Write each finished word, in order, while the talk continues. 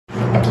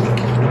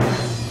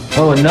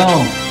Oh no.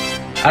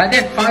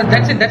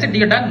 That's it,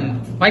 you're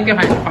done. Wipe your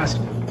hand fast.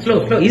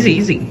 Slow, easy.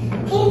 Easy.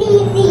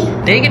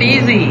 Take it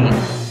easy.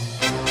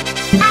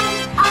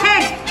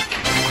 Hey!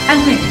 I'm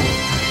finished.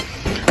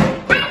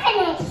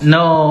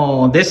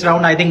 No, this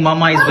round I think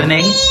Mama is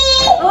winning.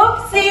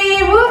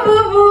 Oopsie! Woo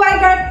woo woo! I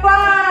got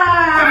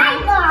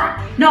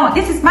one! No,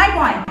 this is my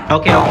point.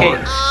 Okay.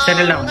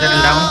 Settle down.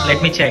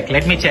 Let me check. Okay.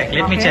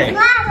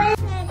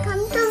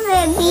 Welcome to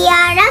Baby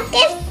Aara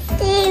Kids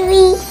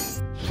TV.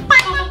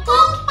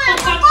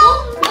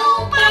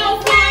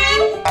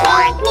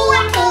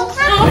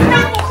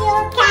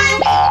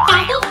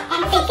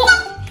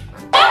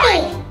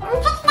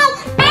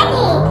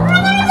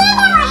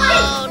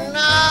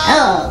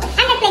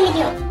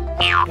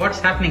 What's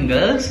happening,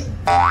 girls?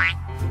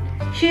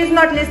 She's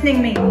not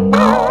listening me.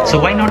 So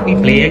why not we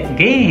play a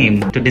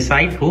game to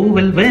decide who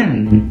will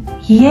win?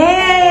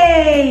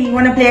 Yay!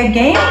 Wanna play a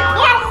game?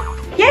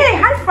 Yes. Yay!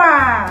 High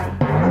five!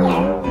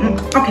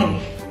 Okay.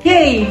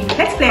 Yay!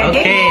 Let's play a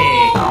game.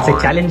 Okay. It's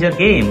a challenger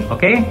game,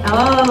 okay?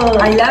 Oh,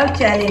 I love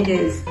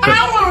challenges.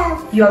 I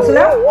love. You also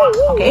love?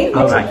 Okay.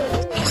 Alright.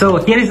 So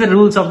here is the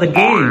rules of the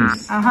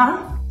games.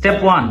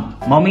 Step 1.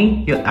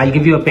 Mommy, I'll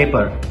give you a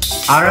paper.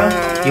 Aara,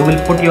 you will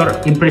put your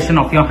impression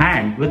of your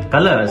hand with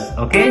colors,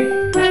 okay?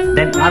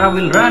 Then Aara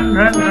will run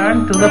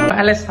to the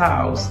palace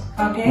house.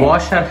 Okay.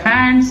 Wash her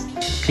hands,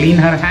 clean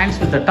her hands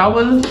with the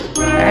towel,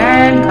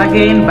 and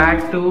again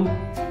back to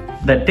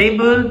the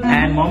table.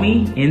 And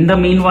Mommy, in the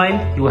meanwhile,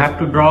 you have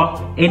to draw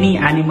any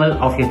animal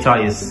of your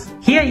choice.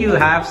 Here you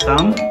have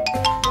some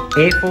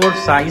A4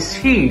 size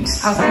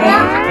sheets.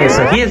 Okay.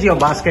 So here's your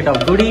basket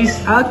of goodies.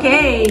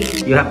 Okay.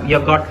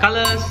 You've got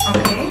colors.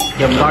 Okay.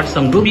 You've got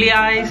some googly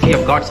eyes.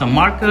 You've got some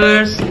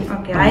markers.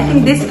 Okay. I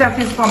think this stuff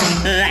is for me.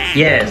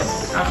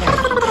 Yes. Okay.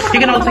 You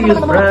can also use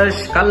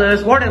brush,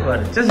 colors,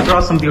 whatever. Just draw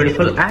some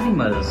beautiful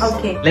animals.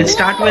 Okay. Let's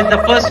start with the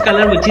first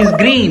color, which is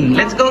green.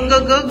 Let's go. I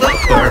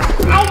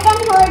can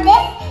hold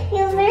it.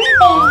 You will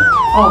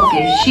paint.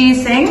 Okay.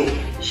 She's saying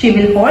she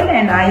will hold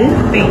and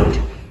I'll paint.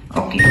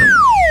 Okay.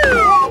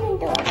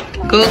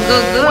 Go.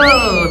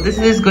 This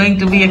is going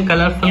to be a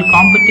colorful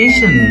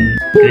competition.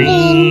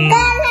 Green.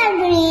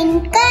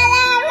 Green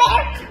color,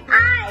 where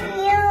are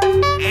you?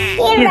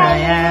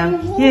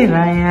 Here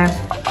I am.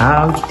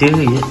 How do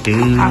you do?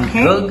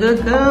 Okay.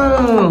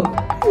 Go.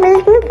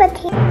 Let me put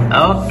here.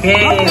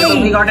 Okay, so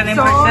we got an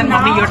So impression.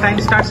 now- Mommy, your time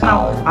starts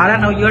now. Aara,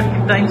 now your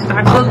time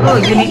starts. Go.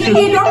 You need Hey,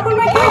 to don't pull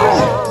my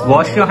hands.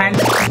 wash your hands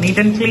neat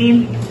and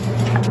clean.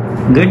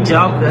 Good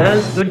job,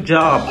 girls. Good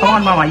job. Come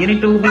on, Mama. You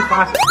need to be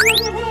fast.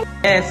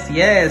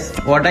 Yes.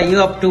 What are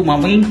you up to,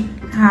 Mommy?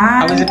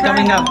 How is it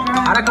coming up?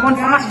 Aara, come on,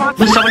 fast.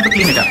 Use someone to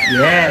clean it up.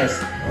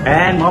 Yes.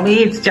 And Mommy,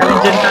 it's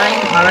challenger time.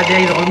 Aaradhya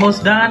is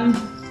almost done.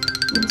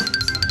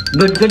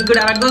 Good.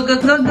 Aara,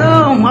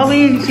 go.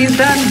 Mommy, she's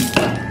done.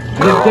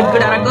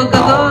 Good. Aara, go.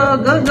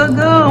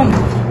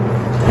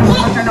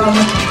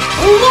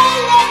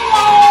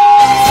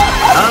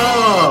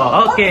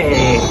 Oh,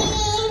 okay.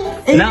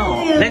 Now,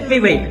 let me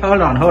wait.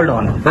 Hold on.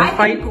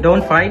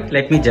 Don't fight.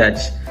 Let me judge.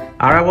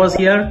 Aara was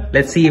here.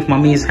 Let's see if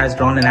Mummy has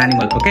drawn an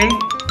animal, okay?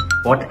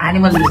 What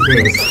animal is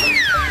this?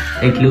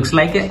 It looks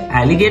like an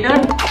alligator.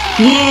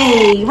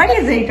 Yay! What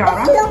is it,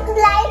 Aara? It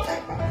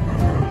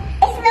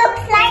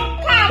looks like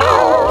cat.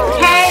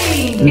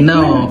 Hey!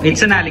 No,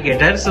 it's an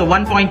alligator. So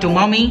 1 point to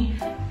Mummy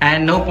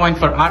and no point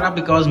for Aara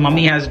because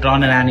Mummy has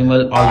drawn an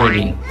animal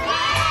already.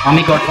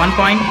 Mummy got 1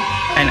 point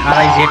and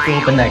Aara is yet to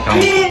open the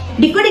account.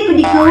 Diku.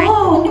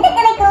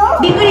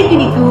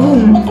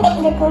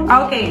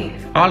 Okay.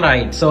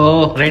 Alright,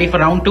 so ready for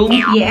round 2?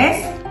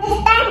 Yes. This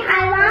time I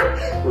want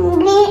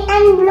green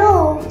and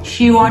blue.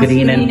 She wants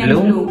Green and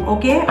blue.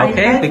 Okay.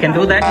 Okay, we can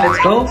do that. Let's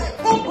go.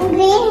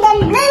 Green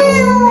and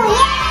blue.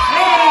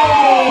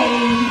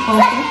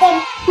 Okay.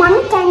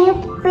 Mommy, can you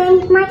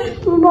paint my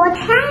both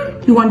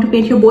hands? You want to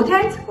paint your both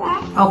hands?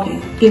 Yes. Okay.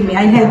 Give me.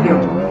 I'll help you.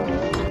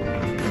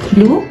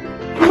 Blue.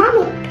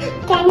 Mommy,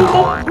 can you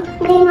take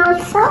green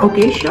also?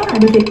 Okay, sure. I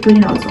will take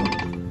green also.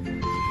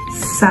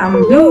 Some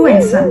blue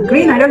and some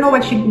green. I don't know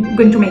what she's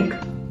going to make.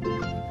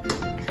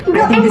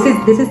 I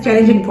think this is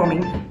challenging for me.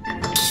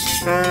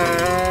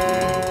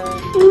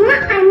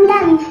 I'm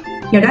done.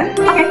 You're done?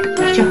 Okay.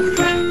 Sure.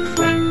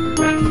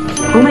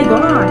 Oh my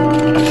god.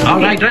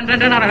 Alright, run.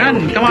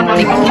 Come on,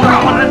 Mummy. Come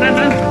on, run.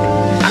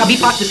 Aara, be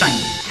fast this time.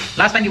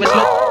 Last time you were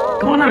slow.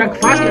 Come on, Aara,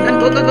 fast. You're done.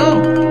 Go.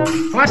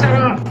 Fast,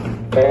 Aara.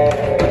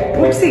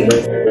 Oopsie.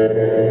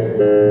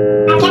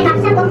 I can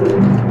also go.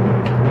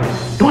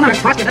 Come on, Aara,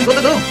 fast. You're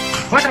done. Go.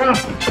 Fast, Aara.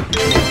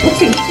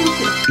 Oopsie.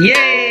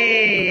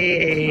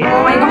 Yay!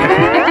 Oh my god.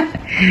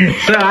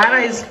 So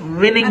Aara is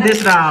winning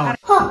this round.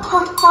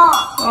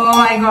 Oh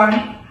my god.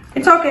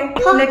 It's okay.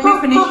 Let me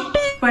finish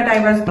what I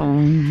was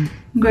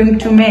going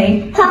to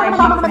make.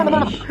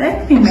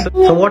 Let me make.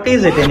 So what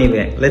is it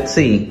anyway? Let's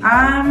see.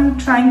 I'm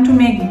trying to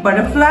make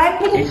butterfly.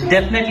 It's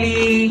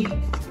definitely,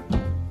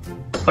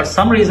 for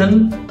some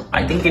reason,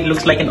 I think it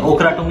looks like an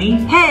okra to me.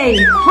 Hey,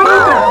 what is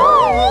that?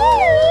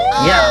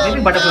 Yeah,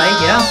 maybe butterfly,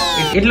 yeah.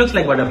 It looks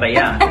like butterfly,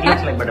 yeah. It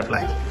looks like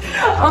butterfly.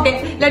 Okay,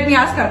 let me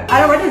ask her.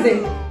 Aara, what is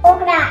it?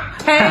 Okra.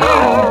 Hey!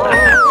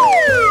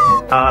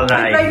 All I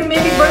tried right. to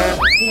make it, but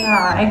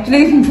yeah,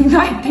 actually,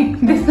 I think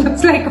this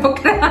looks like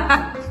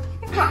okra.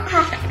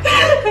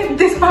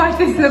 This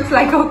looks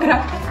like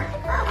okra.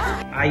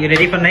 Are you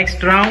ready for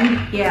next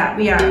round? Yeah,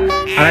 we are.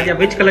 Aaradhya,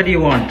 which color do you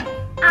want?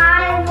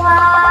 I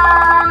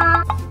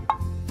want.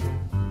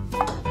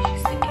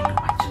 She's thinking too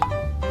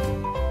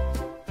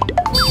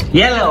much.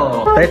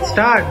 Yellow. Let's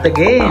start the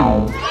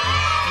game.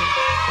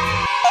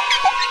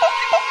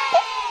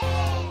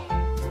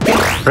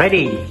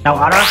 Ready. Now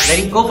Aara,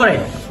 ready? Go for it.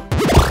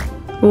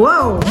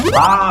 Whoa!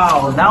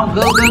 Wow. Now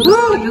go.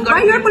 Whoa!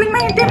 Why you are pulling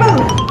my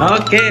table?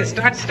 Okay.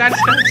 Start.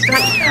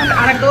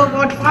 Aara, go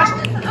fast.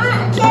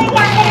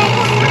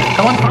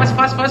 Come on,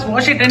 fast.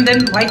 Wash it and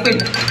then wipe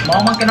it.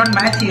 Mama cannot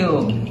match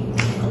you.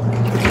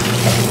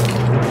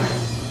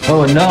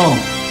 Oh no.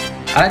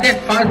 Aaradhya,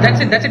 fast. That's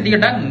it. You're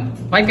done.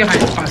 Wipe your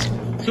hands fast.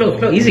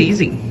 Slow. Easy.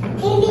 Easy.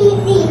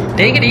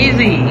 Take it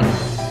easy.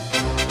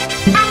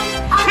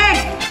 Hey!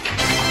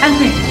 I'm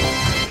finished.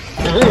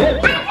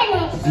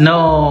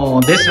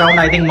 No, this round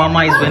I think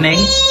Mama is winning.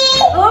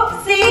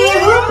 Oopsie!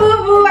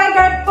 Woo! I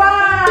got one! I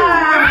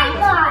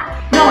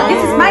got. No,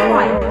 this is my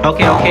point.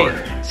 Okay.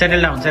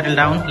 Settle down.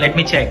 Let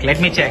me check. What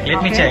is this?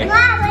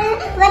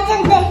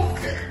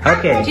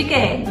 Okay.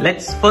 Chicken.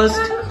 Let's first.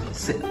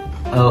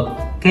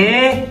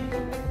 Okay.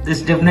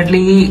 This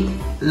definitely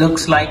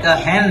looks like a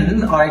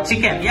hen or a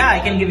chicken. Yeah, I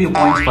can give you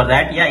points for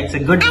that. Yeah, it's a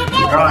good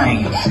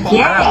drawing.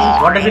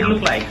 Yeah. What does it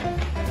look like?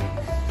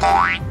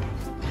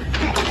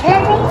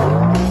 Let me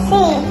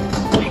see.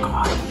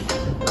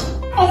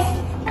 It's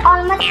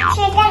almost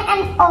chicken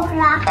and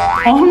okra.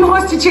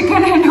 Almost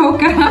chicken and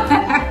okra.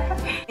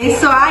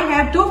 So I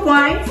have 2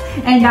 points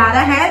and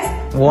Aara has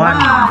 1.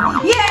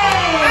 Yay!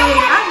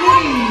 I'm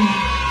winning.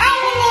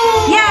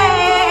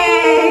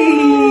 Yay!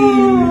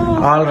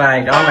 All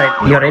right.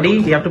 You're ready?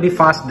 You have to be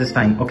fast this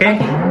time. Okay.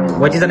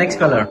 Which is the next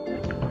color?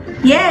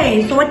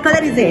 Yay! So what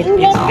color is it? It's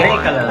gray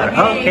color.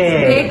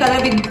 Okay. Gray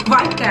color with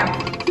white cap.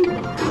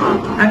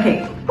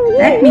 Okay.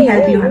 Let me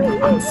help you.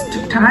 It's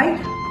too tight.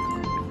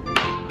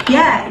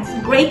 Yeah, it's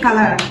gray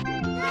color.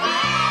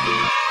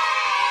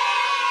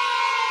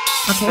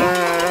 Okay.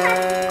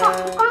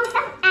 कौन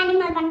सा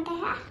animal बनते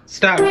हैं?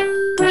 Start. Wow.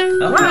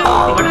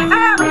 Go,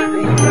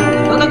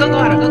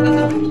 Aara, go.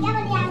 क्या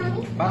बोलिए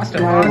mummy? Faster.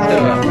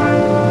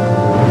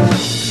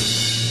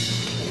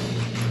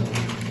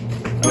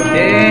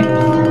 Okay.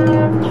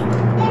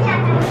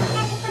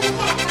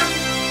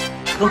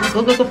 Go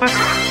fast.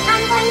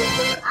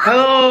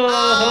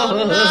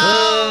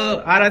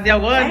 Oh, Aaradhya I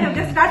won. have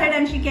just started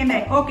and she came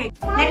back. Okay.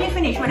 Let me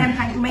finish what I'm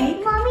trying to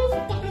make. Mommy,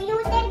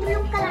 you take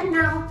blue color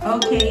now.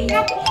 Okay.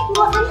 Let me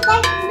go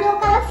inside blue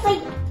color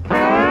feet.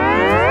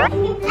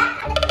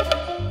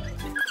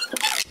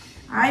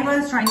 I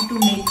was trying to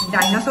make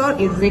dinosaur.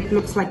 Is it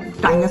looks like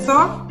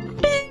dinosaur?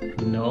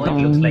 No, it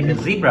looks like a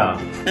zebra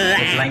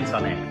with lines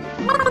on it.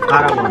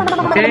 Aara won.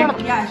 Okay.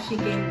 Yeah, she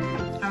came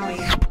away.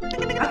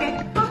 Okay.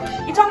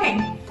 It's okay.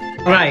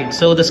 Right.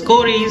 So the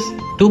score is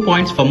 2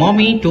 points for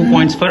Mommy, 2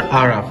 points for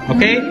Aara.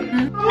 Okay.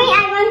 Mommy, I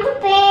want to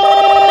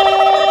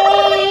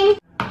paint.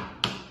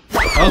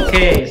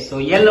 Okay. So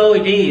yellow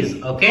it is.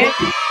 Okay.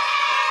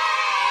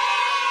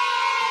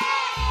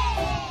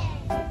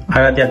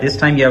 Aaradhya, this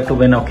time you have to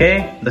win.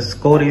 Okay. The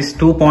score is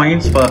 2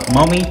 points for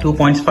Mommy, 2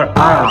 points for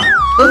Aara.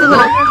 Go.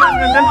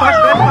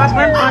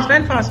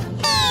 Run fast.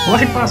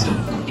 Wash it fast.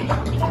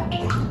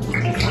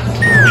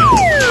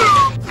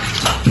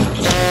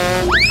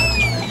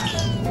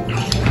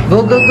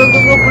 Go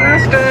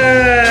faster.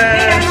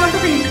 Hey, I want to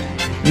finish.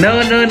 No.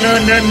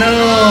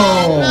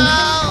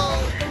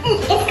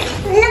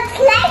 Looks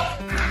like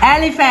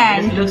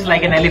Elephant. It looks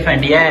like an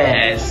elephant,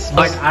 yes.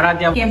 But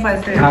Aaradhya Came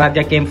first.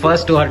 came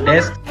first to her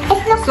desk.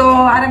 So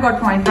Aara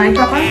got point, right,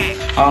 Papa?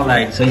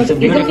 Alright, so it's a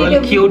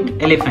beautiful,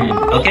 cute elephant.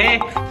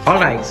 Okay?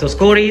 Alright, so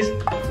score is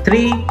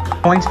 3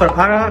 points for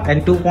Aara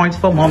and 2 points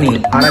for Mommy.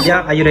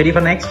 Aaradhya, are you ready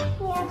for next?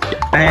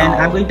 And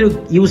I'm going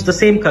to use the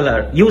same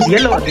color. Use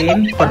yellow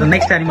again for the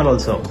next animal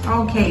also.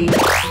 Okay.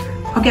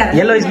 Okay, Aara.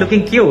 Yellow is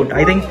looking cute,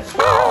 I think.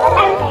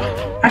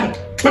 Okay.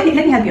 Let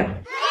me help you.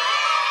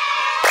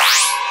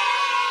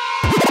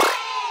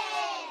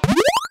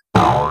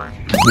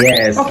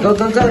 Yes. Okay. Go,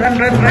 run.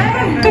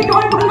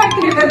 Don't pull my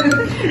table.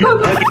 Go,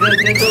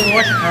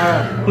 wash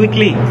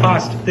quickly,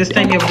 fast. This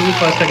time you have to do it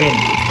fast again.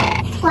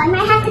 one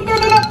man has to do this,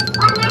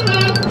 one man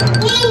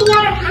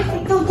has to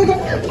do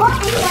this, one man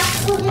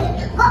has to do this,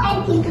 go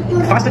and do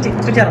this. Faster,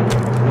 Tiara.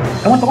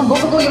 Come on, go,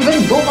 you're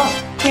winning. Go fast.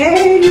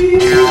 Hey.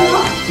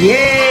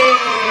 Yay!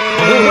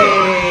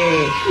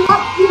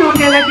 Don't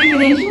let me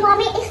finish.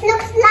 Mommy, it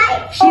looks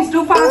like She's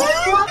too fast.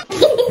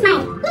 this is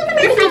mine.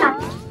 This is mine.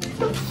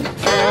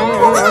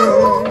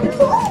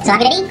 So are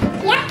we ready?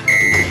 Yeah.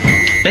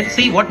 Let's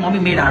see what Mommy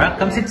made, Aara.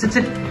 Come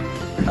sit.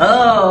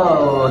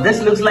 Oh,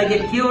 this looks like a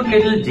cute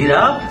little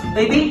giraffe,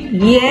 baby.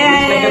 Yeah.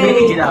 Looks like a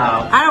baby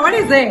giraffe. Aara, what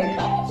is it?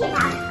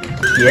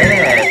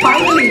 Yes.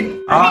 Finally.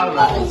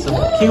 Alright, so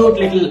cute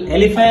little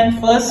elephant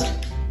first,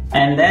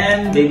 and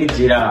then baby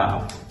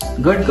giraffe.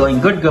 Good going,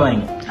 good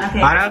going.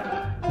 Okay.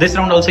 Aara, this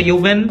round also you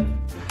win.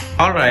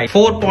 Alright,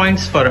 4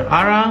 points for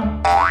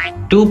Aara,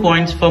 2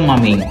 points for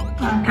Mummy.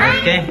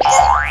 Okay.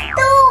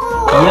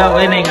 You're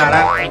winning,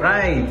 Aara.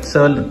 Right.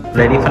 So,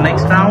 ready for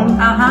next round?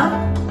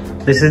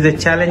 This is the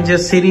Challenger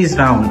series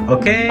round.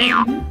 Okay.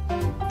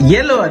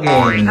 Yellow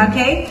again.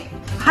 Okay.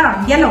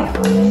 Aara, yellow.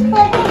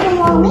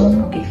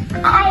 Mommy. Okay.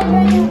 I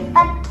will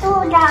up 2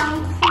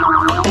 rounds,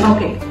 Mommy.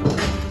 Okay.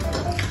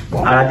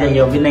 Aaradhya,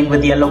 you're winning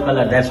with yellow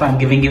color. That's why I'm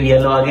giving you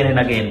yellow again and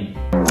again.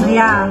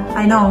 Yeah,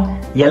 I know.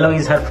 Yellow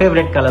is her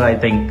favorite color, I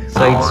think.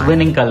 So it's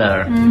winning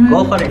color.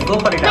 Go for it, go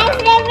for it. My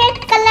Aara.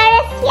 favorite color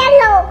is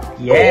yellow.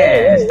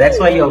 Yes, that's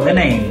why you're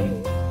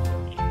winning.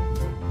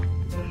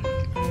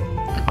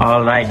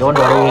 Alright, don't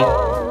worry.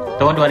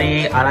 Don't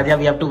worry, Aaradhya,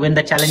 we have to win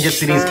the Challenger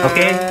series,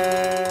 okay?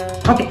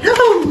 Okay.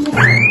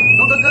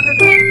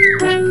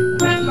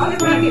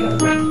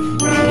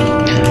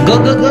 Go,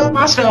 go, go,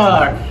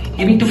 faster!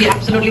 You need to be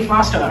absolutely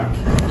faster.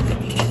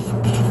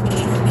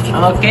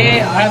 Okay,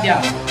 Aaradhya,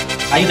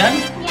 are you done?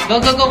 Go,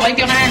 go, go, wipe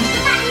your hands.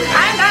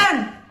 I'm done.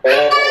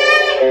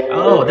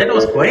 Oh, that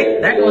was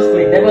quick. That was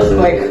quick. That was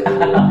quick.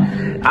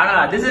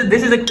 Aara,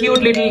 this is a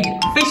cute little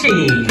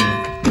fishy.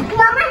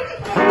 Mama.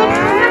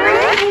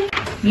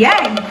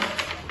 Yay.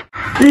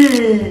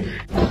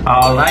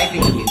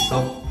 Alrighty, so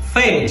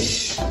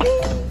fish.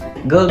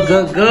 Go,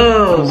 go,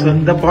 go. So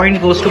the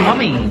point goes to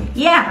Mommy.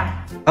 Yeah.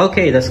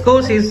 Okay, the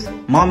scores is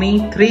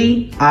Mommy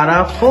 3,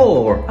 Aara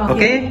 4.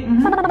 Okay?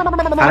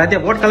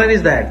 Aaradhya, what color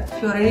is that?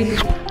 Sure, it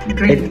is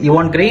green. You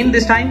want green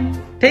this time?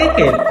 Take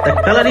it.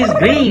 The color is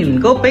green.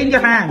 Go paint your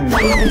hands.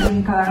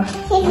 Green color.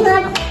 She's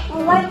not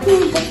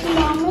working with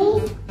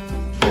Mommy.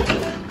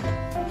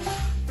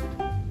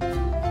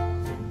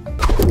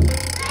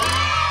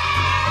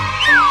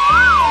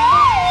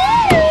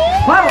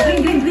 Wow,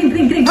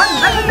 green.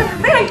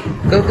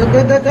 One. Go, go,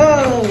 go, go, go.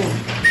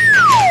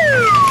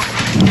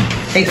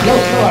 Hey,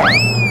 slower.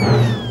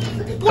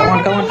 Come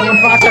on,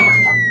 faster.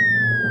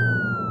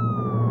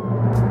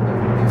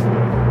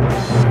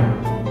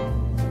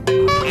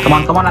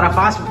 Come on, Aara,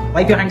 fast.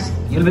 Wipe your hands.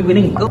 You'll be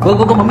winning. Go,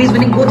 go, go. Mummy's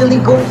winning. Go,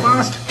 jaldi. Go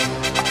fast.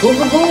 Go,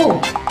 go,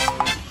 go.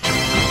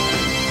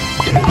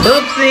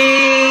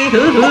 Oopsie.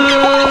 Hoo-hoo.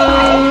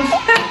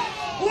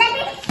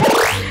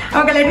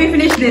 Okay, let me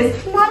finish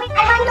this. Mommy,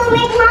 I want to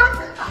make more.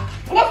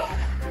 This.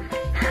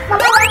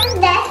 Mama, what is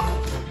that?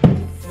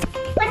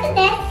 What is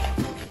that?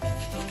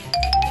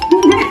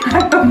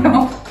 I don't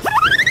know.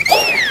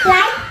 It's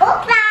like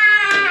okra.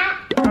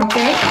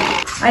 Okay.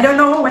 I don't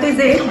know what is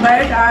it,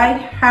 but I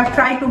have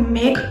tried to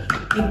make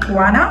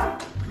iguana.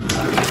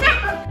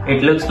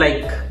 It looks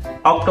like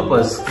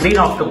octopus. Green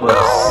octopus.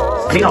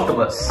 Green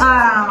octopus.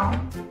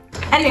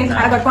 Anyways,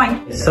 I got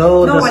point.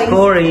 So No the worries.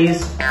 score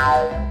is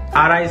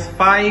Aara is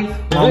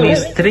 5, Mommy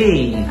is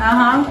 3.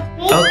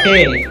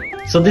 Okay.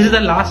 So this is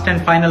the last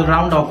and final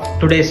round of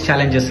today's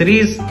Challenger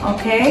series.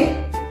 Okay.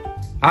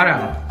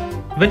 Aara,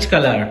 which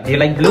color? Do you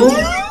like blue?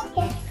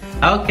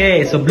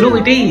 Okay, so blue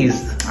it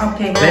is.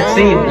 Okay. Let's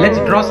see. Let's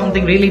draw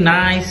something really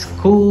nice,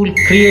 cool,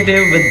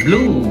 creative with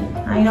blue.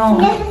 I know.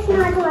 This is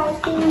not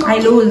working. I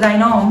lose, I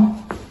know.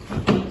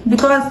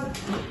 Because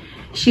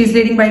she's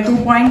leading by 2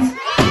 points.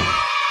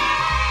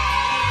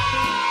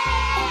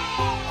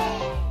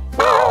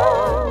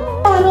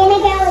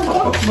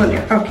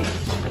 Okay.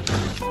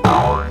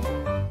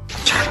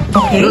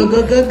 Okay.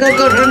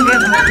 Go, run.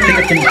 Take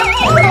a pin.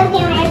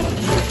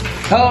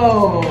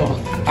 Oh,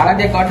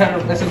 Aaradhya got her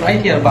vessel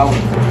right here, bowl.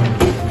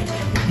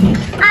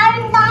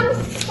 I'm done.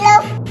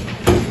 Look.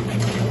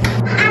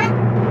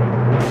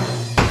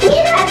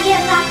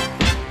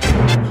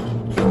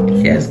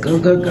 Yes, go.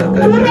 Mama,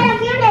 Come मेरा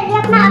view ले लिया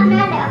अपना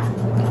अपना ले.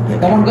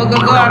 on, go,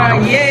 Aara.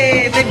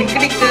 Yay, they dick.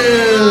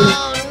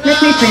 Let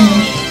me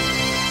finish.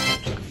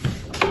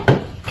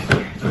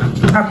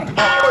 Okay.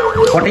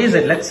 What is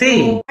it? Let's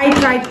see. I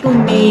tried to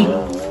make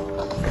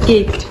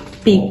it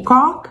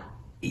peacock.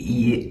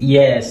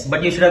 Yes,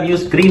 but you should have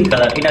used green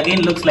color. It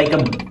again looks like a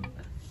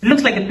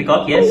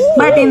peacock. Yes.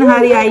 But in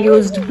hurry I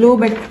used blue,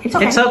 but it's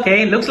okay. It's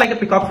okay. Looks like a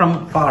peacock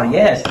from far.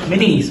 Yes,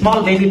 mini,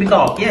 small baby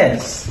peacock.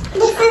 Yes.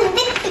 This is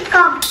big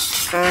peacock.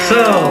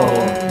 So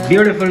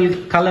beautiful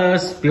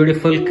colors,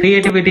 beautiful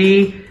creativity.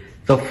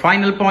 The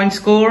final point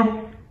score: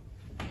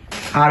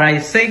 Aara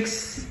is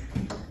 6,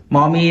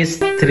 Mommy is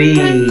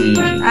 3.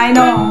 I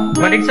know.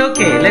 But it's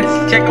okay. Let's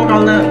check out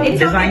all the It's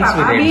designs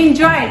okay, Papa. we We did.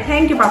 enjoyed.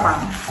 Thank you, Papa.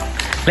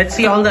 Let's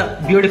see all the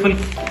beautiful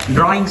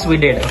drawings we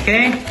did.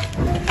 Okay.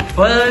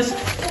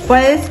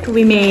 First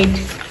we made.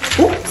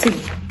 Oops, the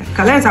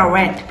colors are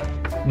wet.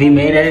 We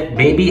made a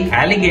baby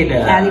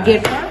alligator.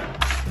 Alligator.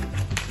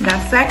 The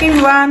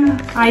second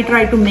one, I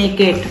tried to make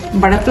it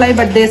butterfly,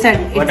 but they said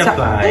it's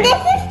Butterfly. This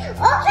is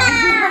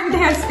okra.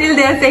 they are still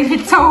there saying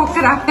it's a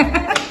okra.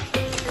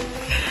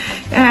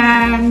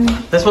 And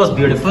This was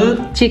beautiful.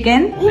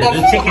 chicken. Little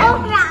This is chicken.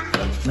 okra.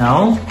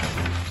 Now,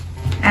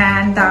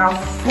 And the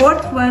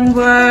fourth one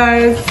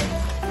was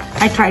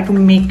I tried to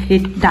make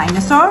it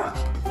dinosaur.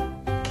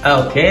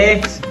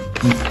 okay.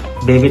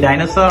 Baby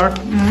dinosaur.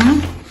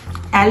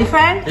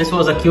 Elephant. This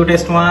was the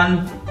cutest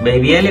one.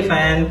 Baby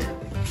elephant.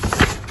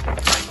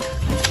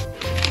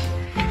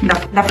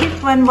 The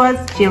fifth one was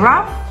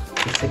giraffe.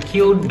 It's a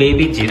cute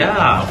baby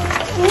giraffe.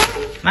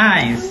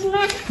 Nice.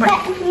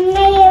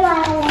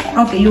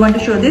 Okay, you want to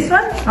show this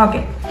one?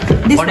 Okay.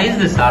 What is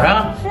this,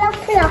 Aara? Fluff,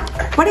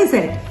 fluff. What is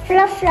it?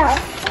 Fluff, fluff.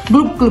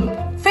 Gloop gloop.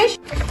 Fish.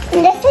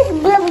 This is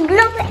glub,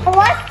 glub.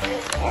 What?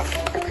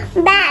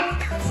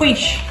 Bat.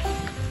 Fish.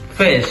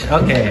 Fish.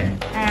 Okay.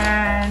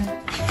 And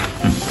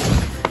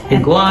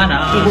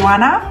Iguana.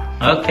 iguana.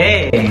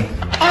 Okay.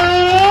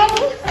 And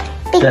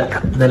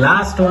The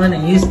last one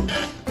is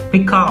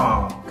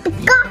peacock.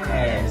 peacock.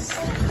 Yes.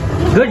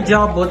 Good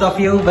job, both of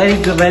you. Very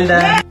good. Well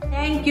done.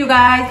 Thank you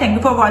guys. Thank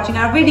you for watching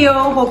our video.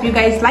 Hope you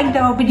guys liked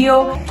our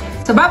video.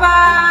 So bye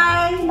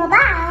bye.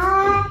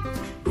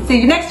 Bye-bye.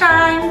 See you next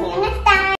time. See you next